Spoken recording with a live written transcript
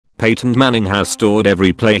Peyton Manning has stored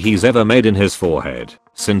every play he's ever made in his forehead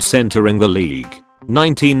since entering the league.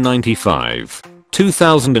 1995,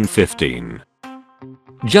 2015.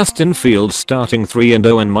 Justin Fields starting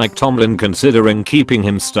 3-0 and Mike Tomlin considering keeping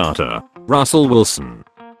him starter. Russell Wilson.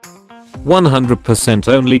 100%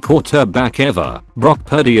 only quarterback ever. Brock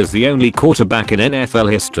Purdy is the only quarterback in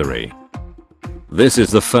NFL history. This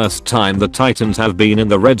is the first time the Titans have been in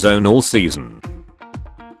the red zone all season.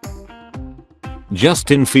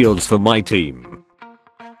 Justin Fields for my team.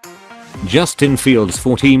 Justin Fields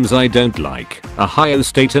for teams I don't like: Ohio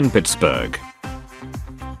State and Pittsburgh.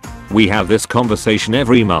 We have this conversation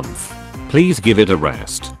every month. Please give it a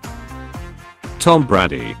rest. Tom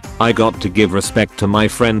Brady. I got to give respect to my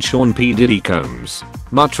friend Sean P. Diddy Combs.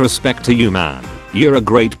 Much respect to you, man. You're a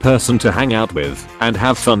great person to hang out with and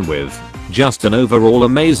have fun with. Just an overall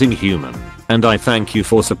amazing human. And I thank you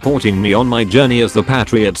for supporting me on my journey as the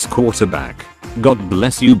Patriots quarterback. God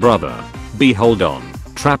bless you, brother. Hold on.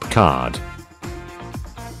 Trap card.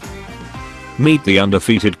 Meet the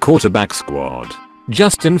undefeated quarterback squad.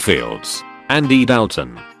 Justin Fields, Andy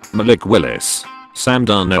Dalton, Malik Willis, Sam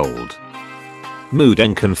Darnold. Mood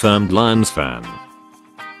and confirmed Lions fan.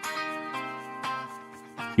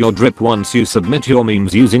 Your drip once you submit your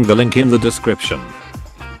memes using the link in the description.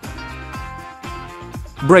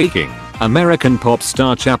 Breaking. American pop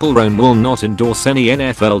star Chappell Roan will not endorse any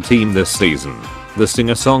NFL team this season. The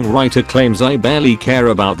singer-songwriter claims I barely care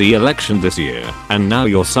about the election this year, and now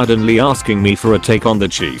you're suddenly asking me for a take on the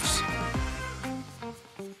Chiefs.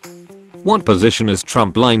 What position is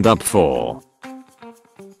Trump lined up for?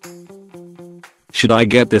 Should I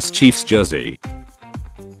get this Chiefs jersey?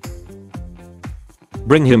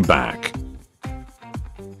 Bring him back.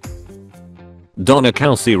 Donna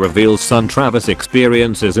Kelce reveals son Travis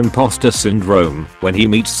experiences imposter syndrome when he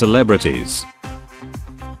meets celebrities.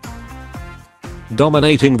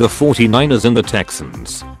 Dominating the 49ers and the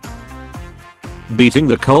Texans. Beating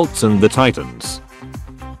the Colts and the Titans.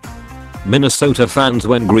 Minnesota fans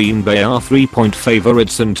when Green Bay are 3-point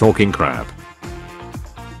favorites and talking crap.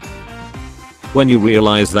 When you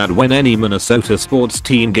realize that when any Minnesota sports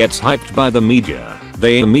team gets hyped by the media,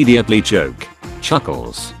 they immediately joke.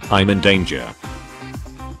 Chuckles, I'm in danger.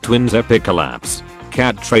 Twins epic collapse.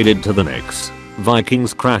 Cat traded to the Knicks.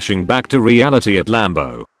 Vikings crashing back to reality at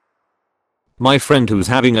Lambeau. My friend who's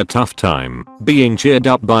having a tough time being cheered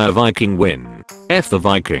up by a Viking win. F the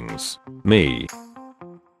Vikings. Me.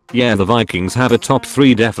 Yeah, the Vikings have a top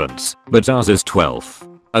 3 defense, but ours is 12th.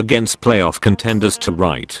 Against playoff contenders to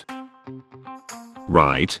right.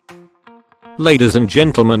 Ladies and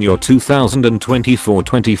gentlemen, your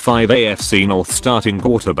 2024-25 AFC North starting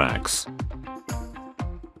quarterbacks.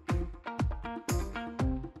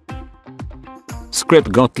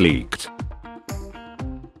 Script got leaked.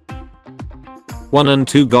 1 and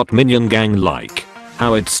 2 got Minion Gang like.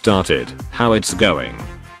 How it started, how it's going.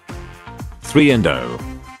 3-0.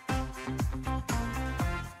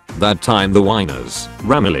 That time the Whiners,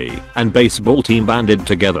 Ramily, and baseball team banded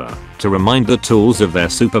together to remind the Tools of their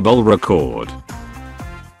Super Bowl record.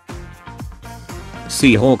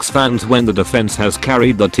 Seahawks fans when the defense has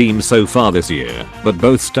carried the team so far this year, but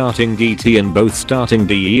both starting DT and both starting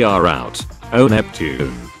DE are out. Oh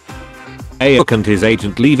Neptune. Ayuk and his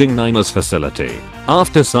agent leaving Niners facility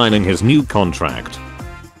after signing his new contract.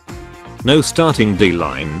 No starting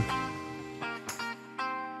D-line.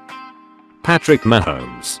 Patrick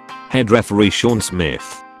Mahomes. Head referee Sean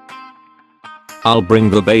Smith. I'll bring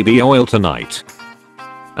the baby oil tonight.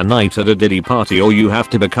 A night at a Diddy party or you have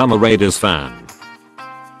to become a Raiders fan.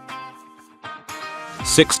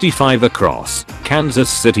 65 across. Kansas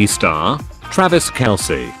City star. Travis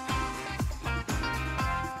Kelce.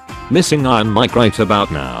 Missing Iron Mike right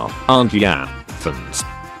about now, aren't ya, fans?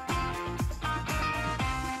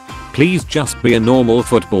 Please just be a normal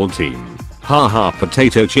football team. Haha,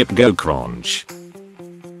 potato chip go crunch.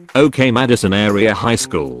 Okay, Madison Area High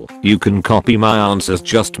School, you can copy my answers,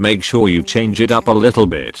 just make sure you change it up a little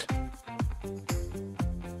bit.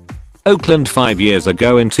 Oakland 5 years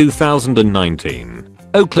ago in 2019.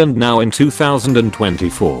 Oakland now in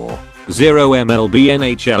 2024. 0 MLB,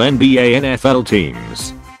 NHL, NBA, NFL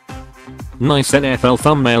teams. Nice NFL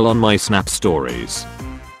thumbnail on my Snap stories.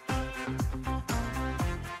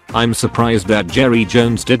 I'm surprised that Jerry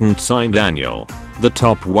Jones didn't sign Daniel, the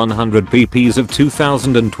top 100 PPs of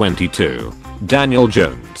 2022. Daniel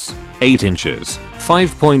Jones, 8 inches,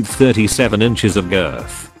 5.37 inches of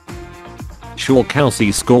girth. Sure,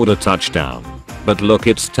 Kelce scored a touchdown, but look,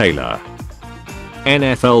 it's Taylor.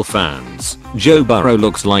 NFL fans, Joe Burrow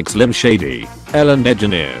looks like Slim Shady, Ellen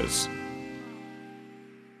DeGeneres.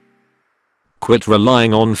 Quit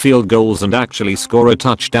relying on field goals and actually score a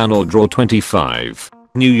touchdown or draw 25.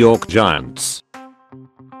 New York Giants.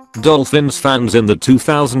 Dolphins fans in the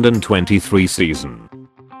 2023 season.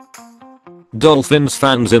 Dolphins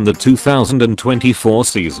fans in the 2024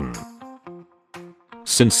 season.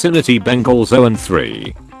 Cincinnati Bengals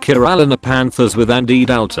 0-3. Carolina Panthers with Andy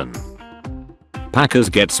Dalton. Packers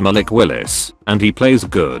gets Malik Willis, and he plays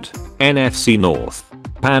good. NFC North.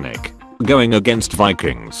 Panic. Going against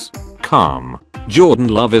Vikings. Calm. Jordan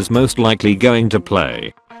Love is most likely going to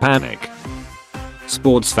play. Panic.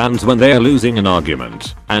 Sports fans when they are losing an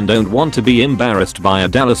argument and don't want to be embarrassed by a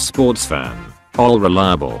Dallas sports fan. All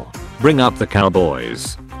reliable. Bring up the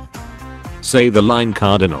Cowboys. Say the line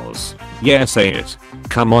Cardinals. Yeah, say it.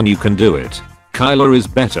 Come on, you can do it. Kyler is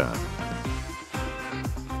better.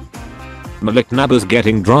 Malik Nabers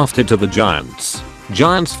getting drafted to the Giants.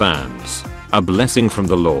 Giants fans. A blessing from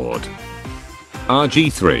the Lord.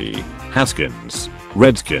 RG3. Haskins.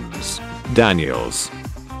 Redskins. Daniels.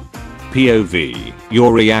 POV.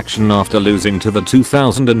 Your reaction after losing to the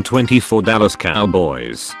 2024 Dallas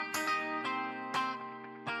Cowboys.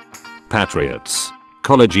 Patriots.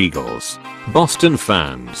 College Eagles. Boston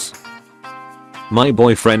fans. My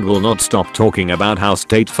boyfriend will not stop talking about how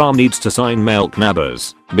State Farm needs to sign Malik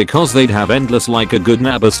Nabers because they'd have endless like a good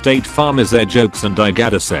Nabers. State Farm is their jokes, and I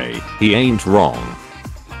gotta say, he ain't wrong.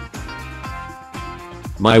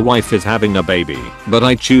 My wife is having a baby, but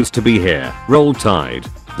I choose to be here. Roll Tide.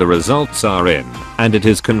 The results are in, and it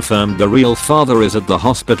is confirmed the real father is at the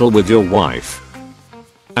hospital with your wife.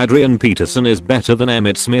 Adrian Peterson is better than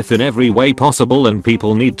Emmitt Smith in every way possible, and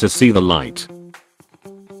people need to see the light.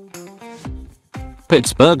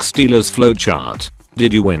 Pittsburgh Steelers flowchart.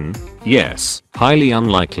 Did you win? Yes. Highly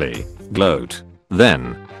unlikely. Gloat.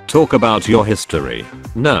 Then. Talk about your history.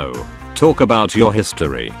 No. Talk about your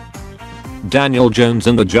history. Daniel Jones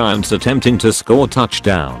and the Giants attempting to score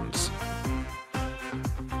touchdowns.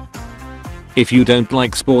 If you don't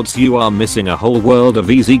like sports, you are missing a whole world of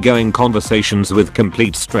easygoing conversations with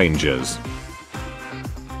complete strangers.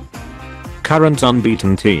 Current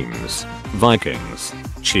unbeaten teams. Vikings.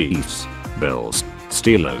 Chiefs. Bills.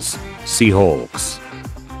 Steelers. Seahawks.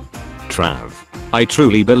 Trav. I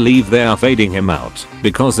truly believe they are fading him out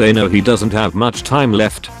because they know he doesn't have much time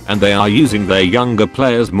left and they are using their younger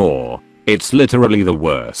players more. It's literally the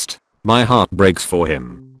worst. My heart breaks for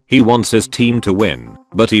him. He wants his team to win,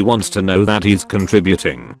 but he wants to know that he's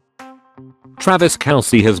contributing. Travis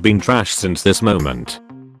Kelce has been trash since this moment.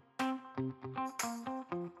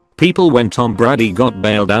 People when Tom Brady got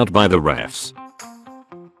bailed out by the refs.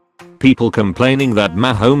 People complaining that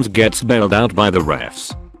Mahomes gets bailed out by the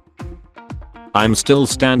refs. I'm still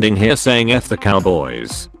standing here saying F the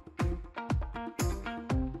Cowboys.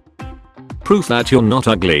 Proof that you're not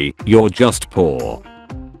ugly, you're just poor.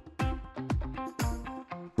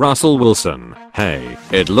 Russell Wilson. Hey,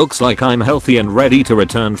 it looks like I'm healthy and ready to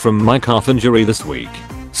return from my calf injury this week.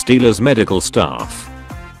 Steelers medical staff.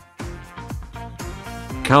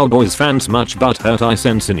 Cowboys fans much butthurt I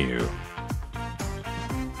sense in you.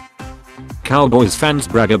 Cowboys fans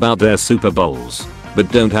brag about their Super Bowls,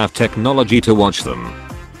 but don't have technology to watch them.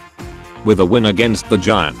 With a win against the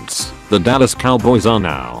Giants, the Dallas Cowboys are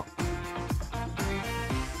now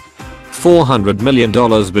 $400 million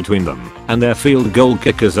between them, and their field goal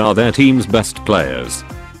kickers are their team's best players.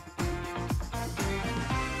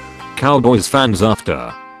 Cowboys fans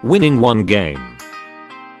after winning one game.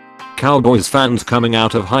 Cowboys fans coming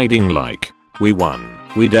out of hiding like, we won,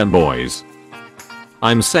 we dem boys.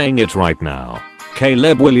 I'm saying it right now.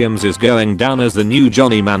 Caleb Williams is going down as the new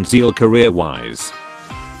Johnny Manziel career-wise.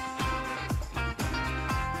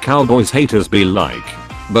 Cowboys haters be like,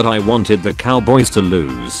 but I wanted the Cowboys to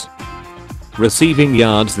lose. Receiving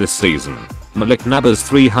yards this season. Malik Nabers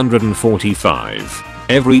 345.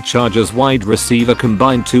 Every Chargers wide receiver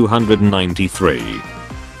combined 293.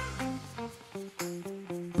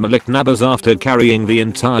 Malik Nabers after carrying the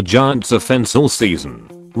entire Giants offense all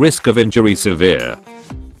season. Risk of injury severe.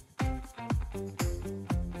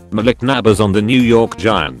 Malik Nabers on the New York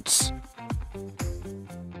Giants.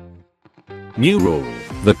 New rule.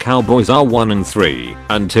 The Cowboys are 1-3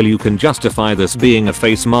 until you can justify this being a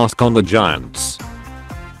face mask on the Giants.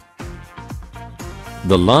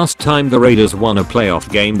 The last time the Raiders won a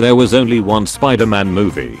playoff game there was only one Spider-Man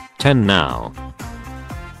movie, 10 now.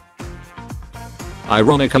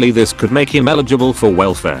 Ironically, this could make him eligible for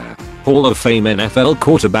welfare. Hall of Fame NFL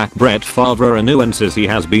quarterback Brett Favre announces he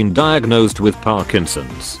has been diagnosed with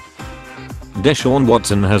Parkinson's. Deshaun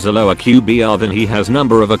Watson has a lower QBR than he has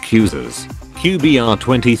number of accusers. QBR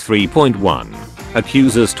 23.1.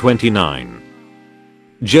 Accusers 29.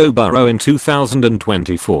 Joe Burrow in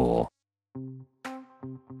 2024.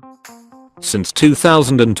 Since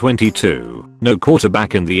 2022, no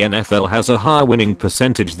quarterback in the NFL has a higher winning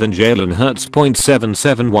percentage than Jalen Hurts.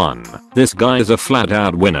 .771. This guy is a flat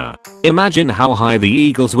out winner. Imagine how high the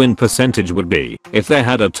Eagles' win percentage would be if they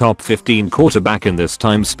had a top 15 quarterback in this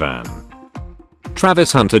time span.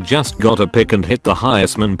 Travis Hunter just got a pick and hit the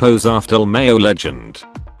Heisman pose after Mayo legend.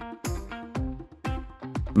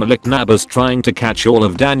 Malik Nabers trying to catch all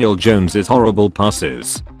of Daniel Jones's horrible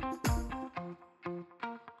passes.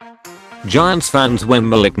 Giants fans when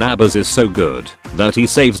Malik Nabers is so good that he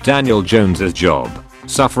saves Daniel Jones's job,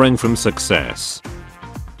 suffering from success.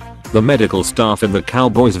 The medical staff in the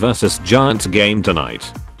Cowboys vs Giants game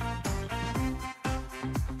tonight.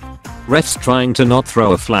 Refs trying to not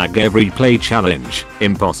throw a flag every play challenge,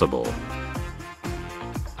 impossible.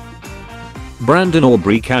 Brandon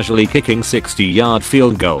Aubrey casually kicking 60-yard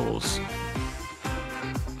field goals.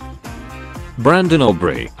 Brandon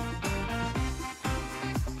Aubrey.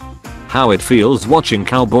 How it feels watching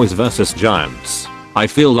Cowboys vs Giants. I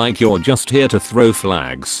feel like you're just here to throw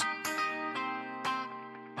flags.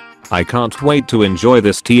 I can't wait to enjoy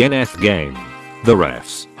this TNF game. The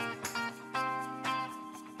refs.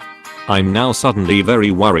 I'm now suddenly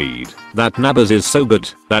very worried that Nabers is so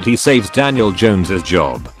good that he saves Daniel Jones's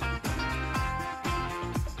job.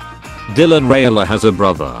 Dylan Raiola has a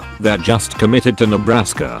brother that just committed to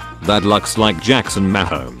Nebraska that looks like Jackson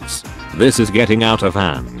Mahomes. This is getting out of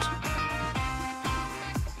hand.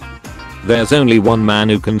 There's only one man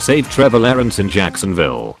who can save Trevor Lawrence in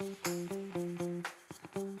Jacksonville.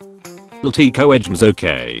 Tico Edgems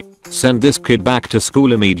okay. Send this kid back to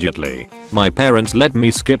school immediately. My parents let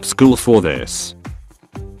me skip school for this.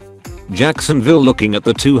 Jacksonville looking at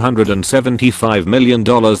the $275 million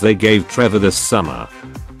they gave Trevor this summer.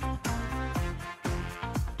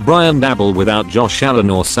 Brian Dabble without Josh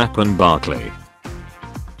Allen or Saquon Barkley.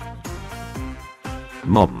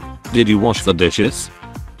 Mom, did you wash the dishes?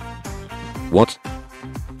 What?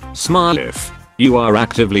 Smile if you are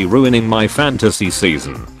actively ruining my fantasy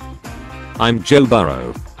season. I'm Joe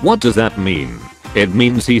Burrow. What does that mean? It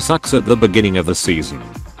means he sucks at the beginning of the season.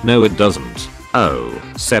 No it doesn't. Oh,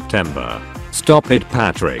 September. Stop it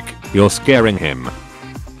Patrick, you're scaring him.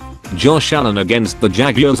 Josh Allen against the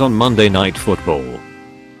Jaguars on Monday Night Football.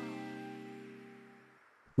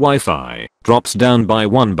 Wi-Fi drops down by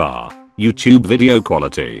 1 bar. YouTube video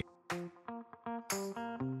quality.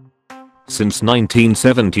 Since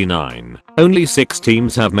 1979, only 6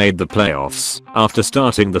 teams have made the playoffs after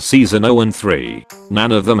starting the season 0-3.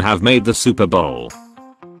 None of them have made the Super Bowl.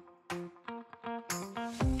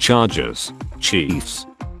 Chargers, Chiefs.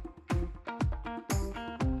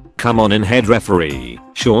 Come on in head referee,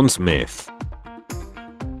 Sean Smith.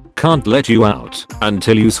 Can't let you out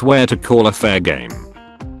until you swear to call a fair game.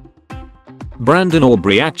 Brandon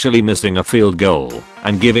Aubrey actually missing a field goal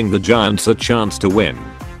and giving the Giants a chance to win.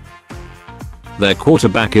 Their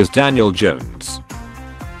quarterback is Daniel Jones.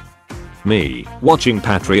 Me, watching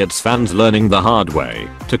Patriots fans learning the hard way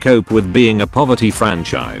to cope with being a poverty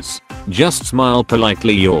franchise. Just smile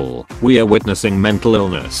politely y'all, we are witnessing mental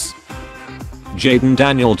illness. Jaden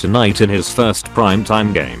Daniel tonight in his first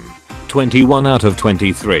primetime game. 21 out of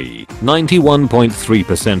 23,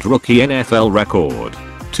 91.3% rookie NFL record.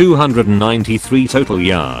 293 total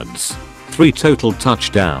yards, 3 total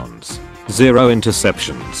touchdowns, 0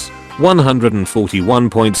 interceptions.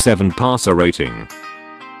 141.7 passer rating.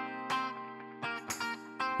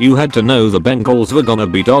 You had to know the Bengals were gonna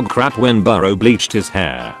be dog crap when Burrow bleached his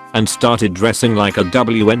hair and started dressing like a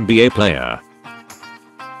WNBA player.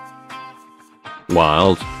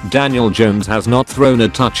 Wild, Daniel Jones has not thrown a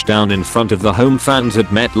touchdown in front of the home fans at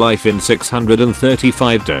MetLife in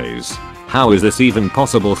 635 days. How is this even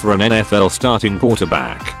possible for an NFL starting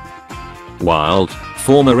quarterback? Wild,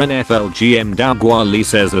 former NFL GM Doug Whaley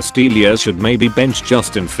says the Steelers should maybe bench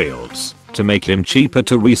Justin Fields to make him cheaper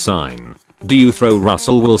to re-sign. Do you throw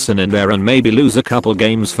Russell Wilson in there and maybe lose a couple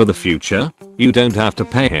games for the future? You don't have to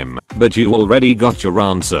pay him, but you already got your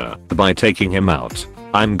answer by taking him out.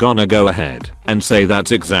 I'm gonna go ahead and say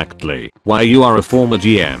that's exactly why you are a former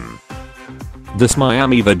GM. This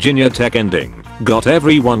Miami Virginia Tech ending got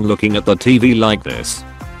everyone looking at the TV like this.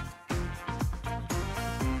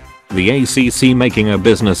 The ACC making a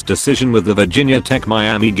business decision with the Virginia Tech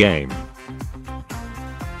Miami game.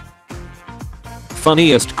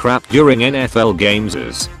 Funniest crap during NFL games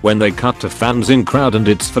is when they cut to fans in crowd and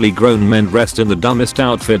it's fully grown men dressed in the dumbest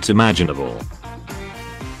outfits imaginable.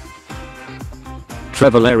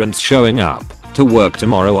 Trevor Lawrence showing up to work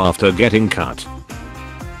tomorrow after getting cut.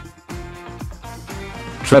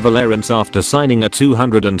 Trevor Lawrence after signing a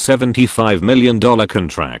 $275 million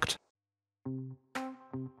contract.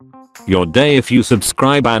 your day if you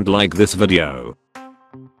subscribe and like this video.